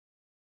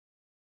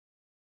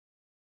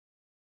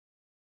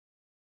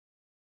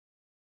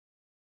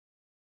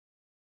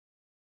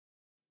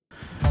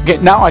Okay,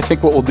 now I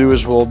think what we'll do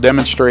is we'll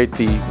demonstrate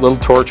the little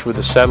torch with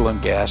acetylene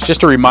gas.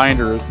 Just a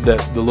reminder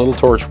that the little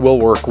torch will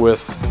work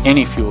with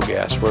any fuel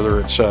gas, whether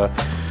it's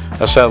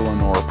acetylene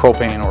or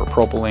propane or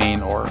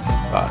propylene or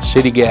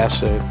city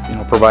gas,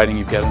 providing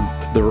you've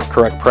got the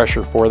correct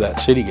pressure for that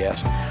city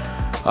gas.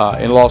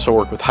 It'll also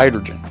work with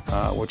hydrogen,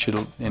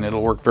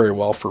 it'll work very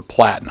well for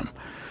platinum.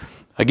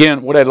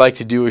 Again, what I'd like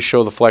to do is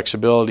show the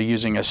flexibility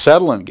using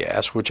acetylene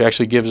gas, which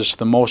actually gives us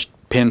the most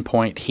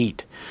pinpoint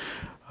heat.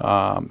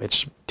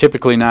 It's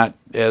typically not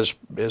as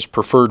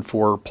preferred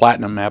for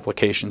platinum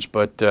applications,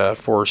 but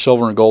for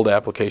silver and gold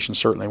applications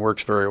certainly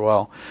works very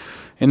well.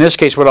 In this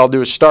case, what I'll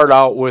do is start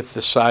out with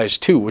the size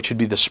 2, which would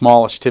be the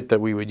smallest tip that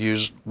we would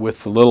use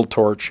with the little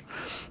torch,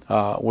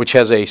 which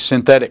has a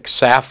synthetic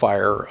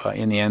sapphire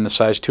in the end, the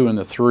size 2 and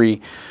the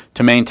 3,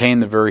 to maintain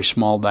the very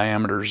small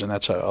diameters, and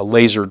that's a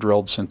laser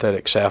drilled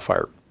synthetic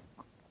sapphire.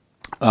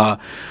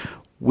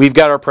 We've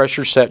got our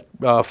pressure set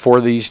for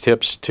these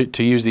tips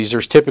to use these.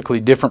 There's typically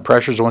different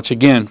pressures, once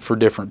again, for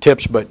different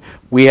tips, but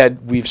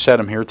we've set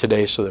them here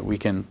today so that we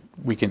can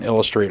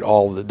illustrate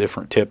all the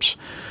different tips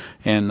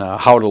and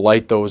how to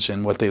light those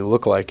and what they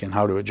look like and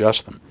how to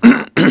adjust them.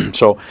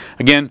 So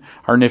again,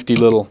 our nifty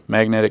little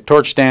magnetic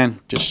torch stand,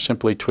 just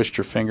simply twist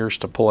your fingers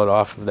to pull it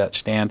off of that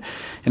stand.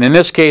 And in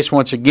this case,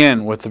 once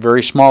again, with the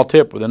very small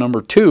tip, with a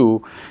number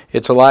 2,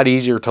 it's a lot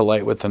easier to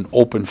light with an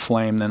open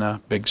flame than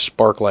a big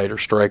spark light or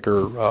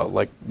striker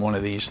like one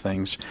of these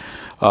things,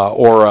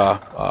 or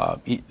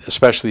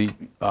especially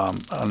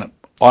an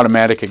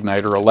automatic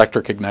igniter,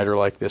 electric igniter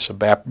like this, a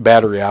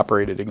battery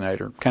operated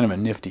igniter, kind of a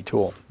nifty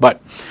tool.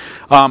 But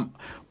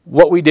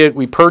what we did,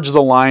 we purged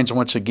the lines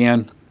once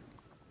again.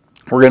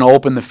 We're going to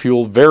open the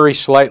fuel very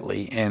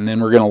slightly, and then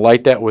we're going to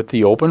light that with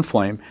the open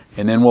flame,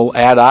 and then we'll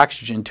add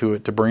oxygen to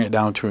it to bring it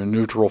down to a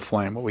neutral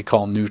flame, what we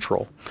call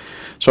neutral.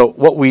 So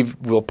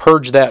we'll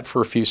purge that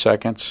for a few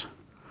seconds.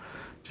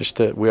 It's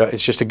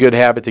just a good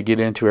habit to get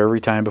into every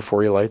time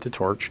before you light the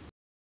torch.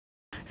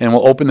 And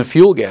we'll open the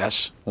fuel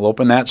gas, we'll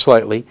open that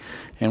slightly,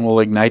 and we'll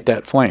ignite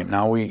that flame.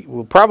 Now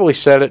we'll probably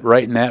set it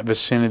right in that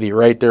vicinity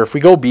right there. If we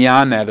go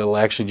beyond that, it'll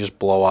actually just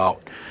blow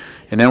out.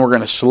 And then we're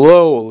going to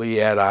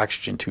slowly add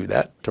oxygen to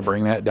that to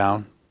bring that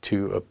down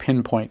to a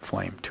pinpoint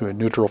flame, to a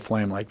neutral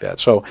flame like that.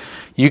 So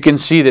you can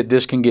see that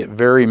this can get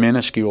very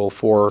minuscule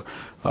for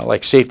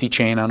like safety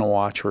chain on a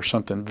watch or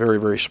something, very,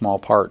 very small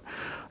part.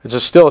 It's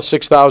still a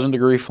 6,000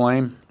 degree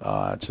flame.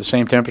 It's the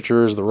same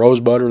temperature as the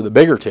rosebud or the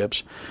bigger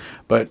tips.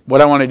 But what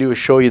I want to do is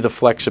show you the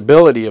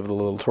flexibility of the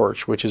little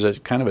torch, which is a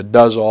kind of a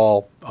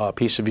does-all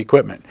piece of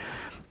equipment.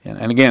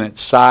 And again,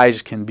 its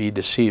size can be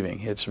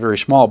deceiving. It's very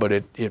small, but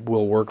it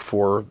will work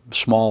for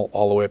small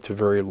all the way up to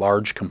very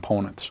large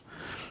components.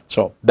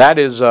 So that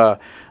is the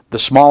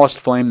smallest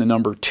flame, the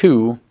number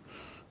 2.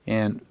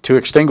 And to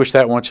extinguish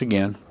that once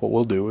again, what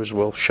we'll do is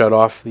we'll shut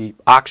off the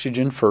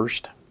oxygen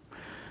first,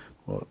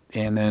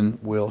 and then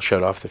we'll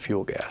shut off the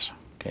fuel gas.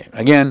 Okay.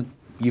 Again,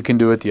 you can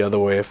do it the other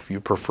way if you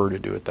prefer to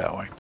do it that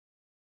way.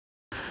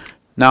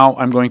 Now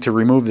I'm going to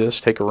remove this,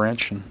 take a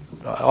wrench, and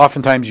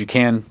oftentimes you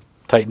can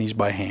tighten these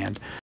by hand.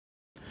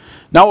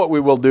 Now what we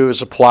will do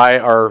is apply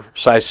our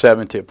size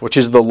 7 tip, which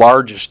is the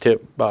largest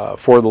tip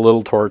for the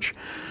little torch,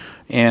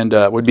 and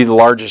would be the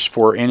largest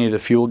for any of the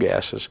fuel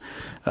gases.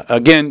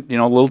 Again, the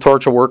little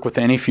torch will work with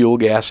any fuel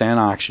gas and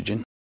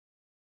oxygen.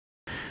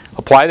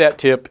 Apply that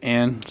tip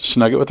and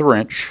snug it with a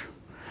wrench.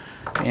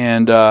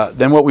 And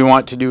then what we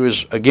want to do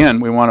is, again,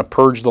 we want to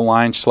purge the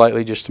line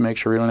slightly just to make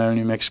sure we don't have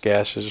any mixed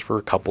gases for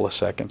a couple of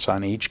seconds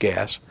on each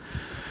gas.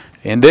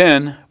 And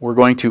then we're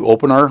going to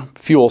open our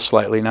fuel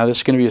slightly. Now this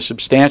is going to be a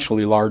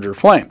substantially larger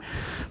flame.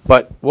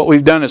 But what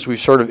we've done is we've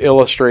sort of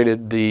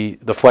illustrated the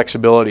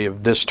flexibility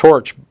of this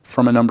torch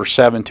from a number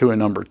 7 to a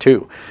number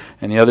 2.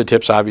 And the other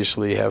tips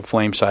obviously have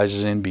flame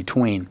sizes in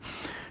between.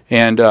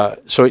 And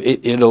so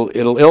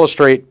it'll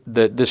illustrate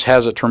that this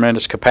has a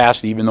tremendous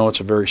capacity, even though it's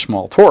a very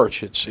small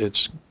torch.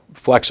 It's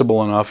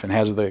flexible enough and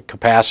has the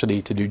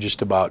capacity to do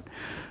just about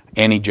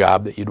any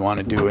job that you'd want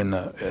to do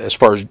as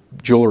far as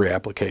jewelry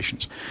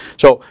applications.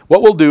 So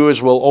what we'll do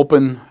is we'll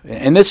open,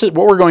 and this is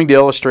what we're going to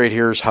illustrate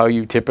here is how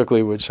you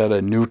typically would set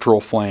a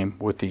neutral flame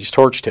with these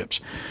torch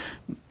tips.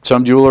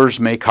 Some jewelers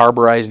may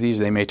carburize these,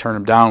 they may turn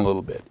them down a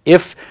little bit.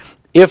 If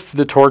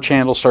the torch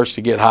handle starts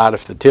to get hot,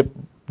 if the tip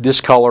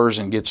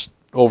discolors and gets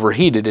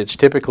overheated, it's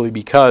typically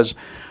because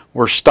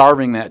we're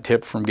starving that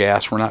tip from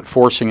gas. We're not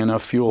forcing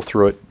enough fuel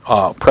through it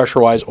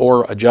pressure-wise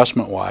or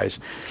adjustment-wise,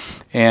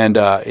 and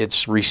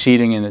it's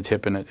receding in the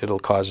tip, and it'll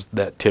cause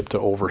that tip to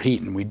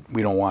overheat, and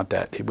we don't want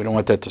that. We don't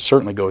want that to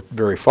certainly go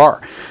very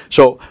far.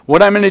 So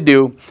what I'm going to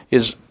do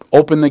is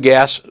open the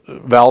gas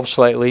valve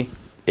slightly,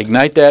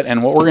 ignite that,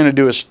 and what we're going to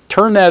do is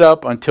turn that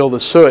up until the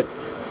soot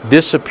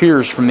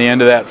disappears from the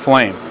end of that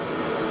flame.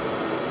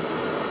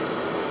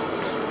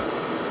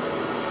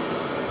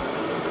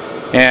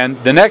 And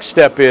the next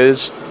step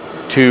is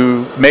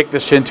to make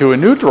this into a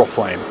neutral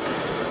flame.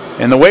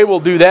 And the way we'll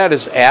do that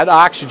is add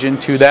oxygen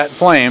to that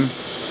flame.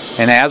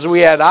 And as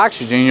we add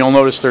oxygen, you'll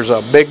notice there's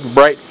a big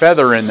bright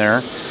feather in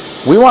there.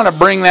 We want to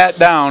bring that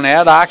down,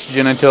 add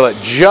oxygen until it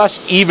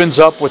just evens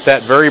up with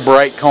that very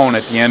bright cone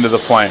at the end of the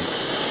flame.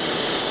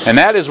 And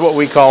that is what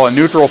we call a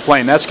neutral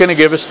flame. That's going to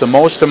give us the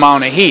most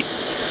amount of heat.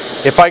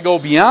 If I go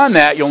beyond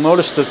that, you'll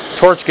notice the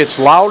torch gets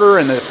louder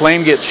and the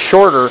flame gets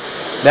shorter.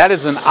 That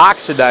is an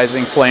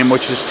oxidizing flame,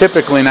 which is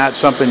typically not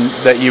something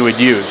that you would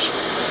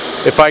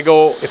use.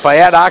 If I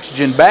add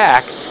oxygen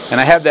back and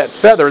I have that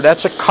feather,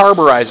 that's a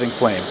carburizing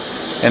flame.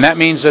 And that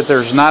means that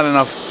there's not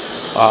enough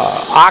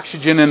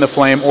oxygen in the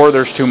flame, or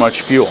there's too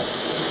much fuel.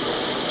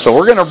 So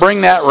we're going to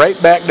bring that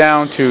right back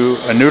down to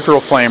a neutral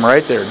flame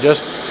right there.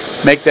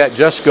 Just make that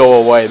just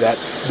go away, that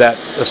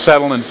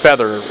acetylene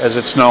feather as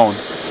it's known.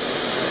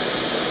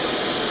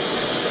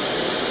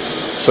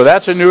 So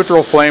that's a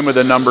neutral flame with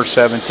a number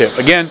 7 tip.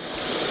 Again,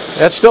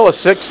 that's still a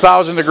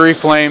 6,000 degree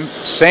flame,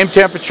 same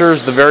temperature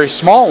as the very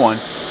small one,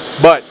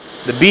 but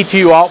the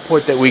BTU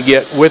output that we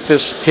get with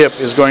this tip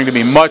is going to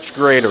be much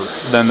greater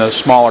than the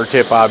smaller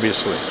tip,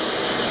 obviously,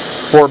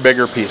 for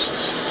bigger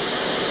pieces.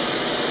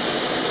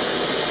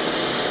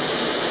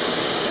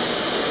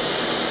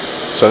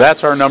 So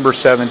that's our number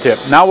 7 tip.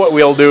 Now what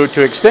we'll do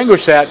to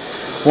extinguish that,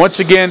 once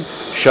again,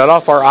 shut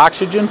off our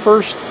oxygen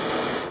first,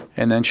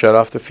 and then shut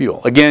off the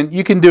fuel. Again,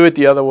 you can do it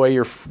the other way.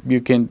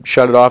 You can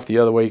shut it off the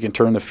other way. You can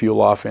turn the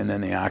fuel off and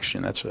then the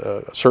oxygen. That's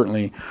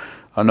certainly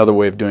another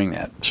way of doing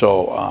that.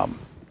 So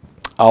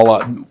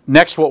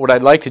next, what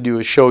I'd like to do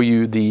is show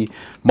you the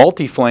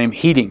multi-flame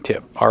heating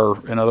tip,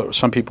 or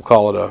some people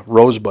call it a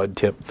rosebud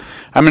tip.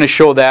 I'm going to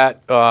show that,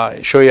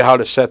 show you how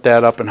to set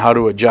that up and how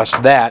to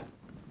adjust that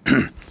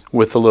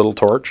with the little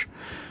torch.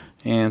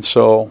 And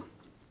so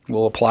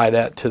we'll apply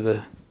that to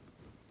the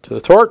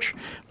torch.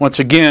 Once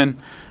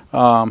again,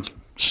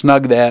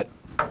 snug that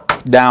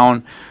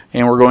down,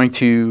 and we're going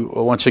to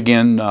once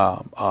again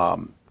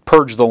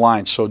purge the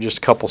lines. So just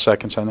a couple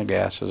seconds on the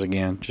gases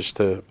again, just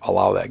to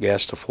allow that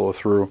gas to flow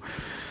through.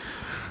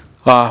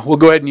 We'll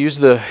go ahead and use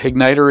the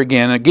igniter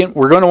again. Again,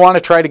 we're going to want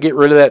to try to get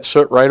rid of that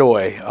soot right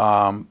away.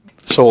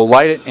 So we'll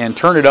light it and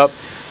turn it up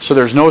so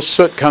there's no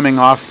soot coming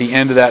off the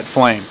end of that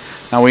flame.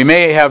 Now we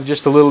may have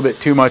just a little bit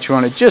too much. We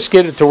want to just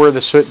get it to where the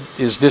soot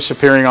is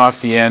disappearing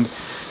off the end,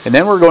 and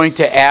then we're going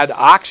to add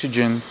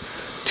oxygen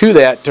to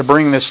that to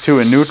bring this to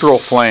a neutral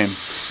flame.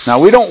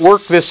 Now we don't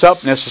work this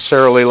up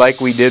necessarily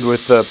like we did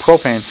with the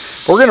propane.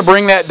 We're going to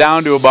bring that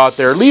down to about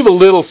there. Leave a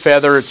little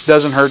feather. It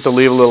doesn't hurt to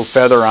leave a little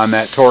feather on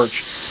that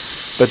torch.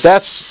 But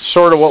that's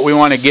sort of what we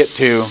want to get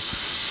to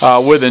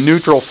with a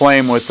neutral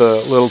flame with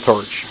a little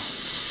torch.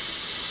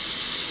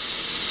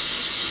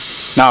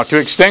 Now to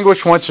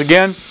extinguish, once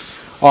again,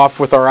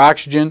 off with our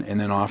oxygen and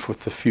then off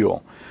with the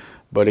fuel.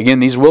 But again,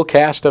 these will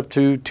cast up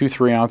to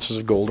 2-3 ounces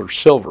of gold or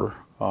silver.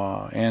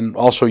 And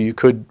also you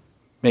could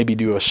maybe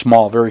do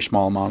a very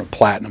small amount of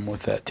platinum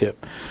with that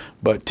tip.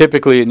 But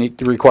typically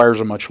it requires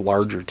a much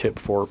larger tip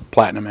for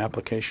platinum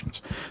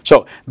applications.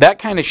 So that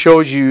kind of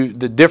shows you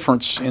the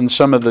difference in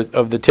some of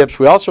the tips.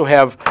 We also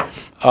have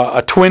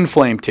a twin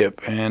flame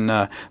tip.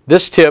 And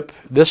this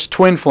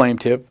twin flame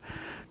tip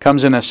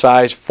comes in a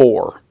size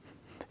 4.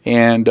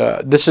 And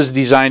this is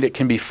designed, it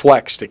can be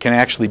flexed. It can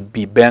actually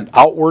be bent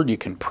outward. You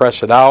can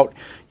press it out.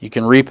 You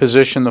can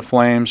reposition the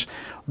flames.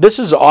 This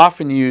is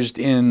often used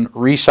in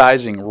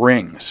resizing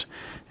rings.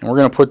 And we're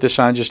going to put this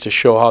on just to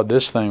show how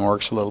this thing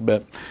works a little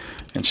bit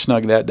and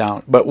snug that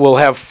down. But we'll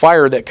have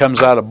fire that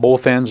comes out of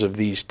both ends of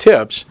these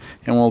tips,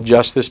 and we'll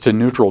adjust this to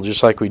neutral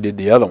just like we did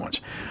the other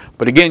ones.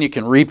 But again, you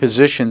can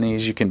reposition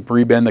these. You can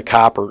rebend the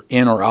copper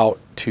in or out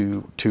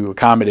to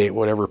accommodate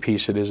whatever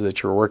piece it is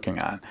that you're working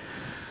on.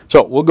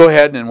 So we'll go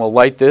ahead and we'll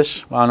light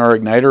this on our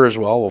igniter as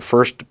well. We'll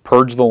first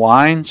purge the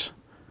lines,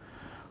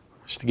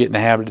 just to get in the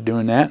habit of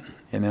doing that.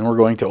 And then we're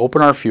going to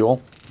open our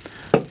fuel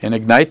and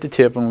ignite the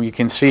tip. And you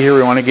can see here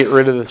we want to get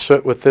rid of the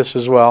soot with this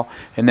as well.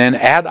 And then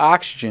add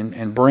oxygen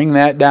and bring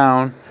that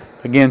down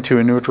again to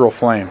a neutral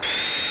flame.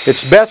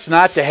 It's best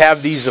not to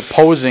have these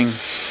opposing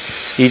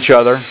each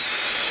other.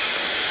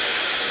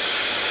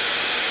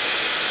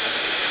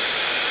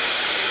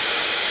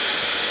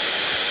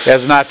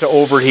 As not to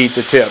overheat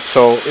the tip.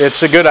 So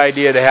it's a good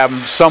idea to have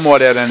them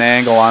somewhat at an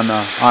angle on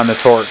the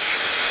torch.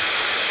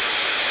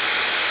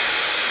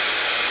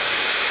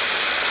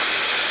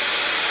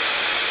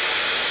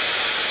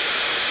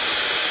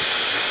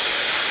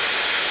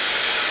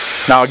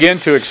 Now again,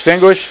 to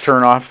extinguish,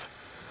 turn off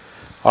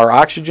our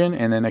oxygen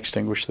and then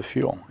extinguish the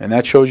fuel. And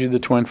that shows you the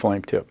twin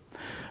flame tip.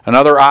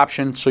 Another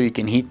option so you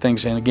can heat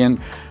things, and again,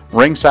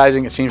 ring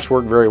sizing, it seems to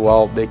work very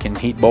well. They can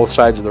heat both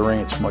sides of the ring.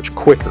 It's much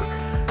quicker.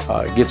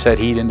 It gets that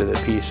heat into the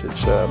piece.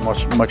 It's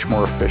much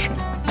more efficient.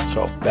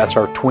 So that's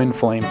our twin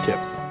flame tip.